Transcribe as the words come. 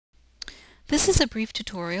This is a brief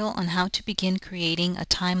tutorial on how to begin creating a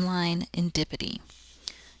timeline in Dipity.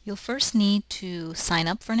 You'll first need to sign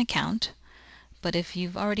up for an account, but if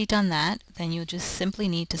you've already done that, then you'll just simply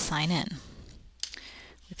need to sign in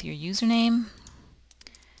with your username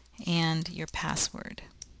and your password.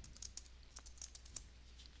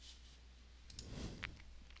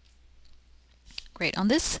 Great. On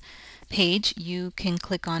this page, you can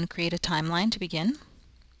click on Create a Timeline to begin.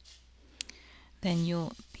 Then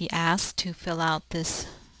you'll be asked to fill out this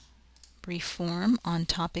brief form on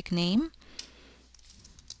topic name.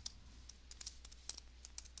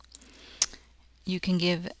 You can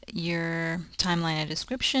give your timeline a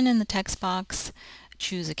description in the text box,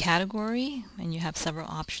 choose a category, and you have several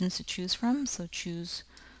options to choose from, so choose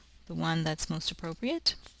the one that's most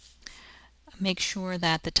appropriate. Make sure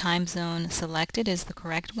that the time zone selected is the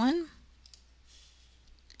correct one.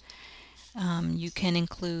 You can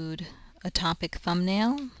include a topic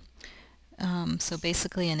thumbnail, so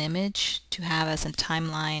basically an image to have as a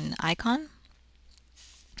timeline icon.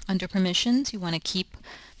 Under permissions, you want to keep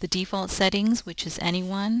the default settings, which is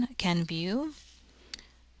anyone can view.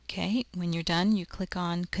 Okay, when you're done, you click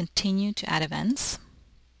on Continue to add events.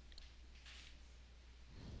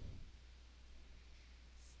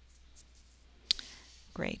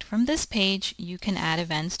 Great. From this page, you can add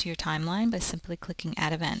events to your timeline by simply clicking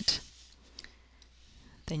Add Event.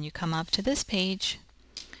 Then you come up to this page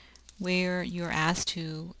where you're asked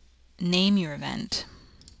to name your event.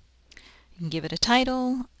 You can give it a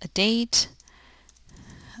title, a date.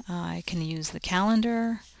 I can use the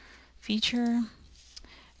calendar feature.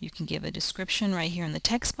 You can give a description right here in the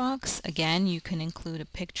text box. Again, you can include a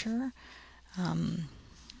picture. Let's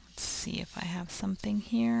see if I have something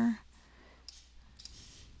here.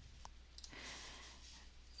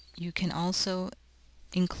 You can also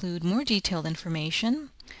include more detailed information,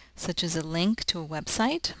 such as a link to a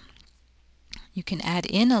website. You can add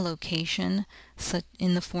in a location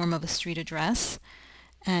in the form of a street address,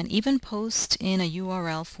 and even post in a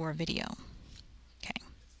URL for a video. Okay.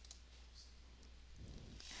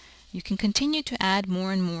 You can continue to add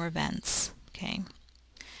more and more events. Okay.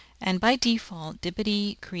 And by default,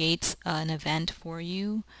 Dipity creates an event for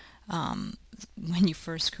you when you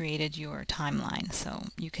first created your timeline, so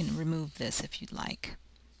you can remove this if you'd like.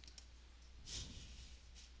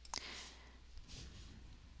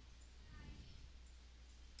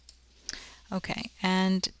 Okay,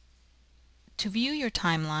 and to view your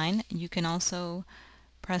timeline, you can also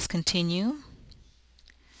press Continue.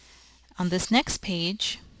 On this next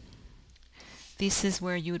page, this is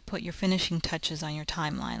where you would put your finishing touches on your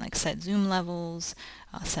timeline, like set zoom levels,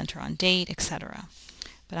 center on date, etc.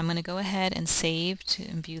 But I'm going to go ahead and save to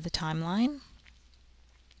view the timeline.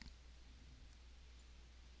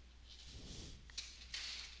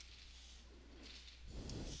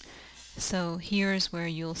 So here's where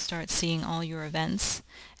you'll start seeing all your events,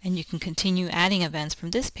 and you can continue adding events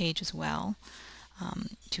from this page as well.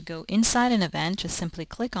 To go inside an event, just simply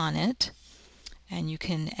click on it, and you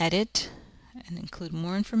can edit and include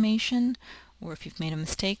more information, or if you've made a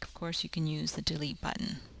mistake, of course, you can use the delete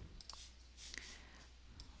button.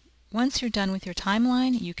 Once you're done with your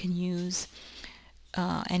timeline, you can use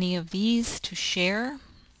any of these to share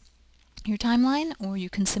your timeline, or you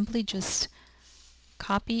can simply just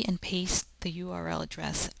copy and paste the URL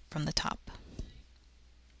address from the top.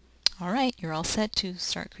 All right, you're all set to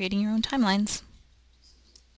start creating your own timelines.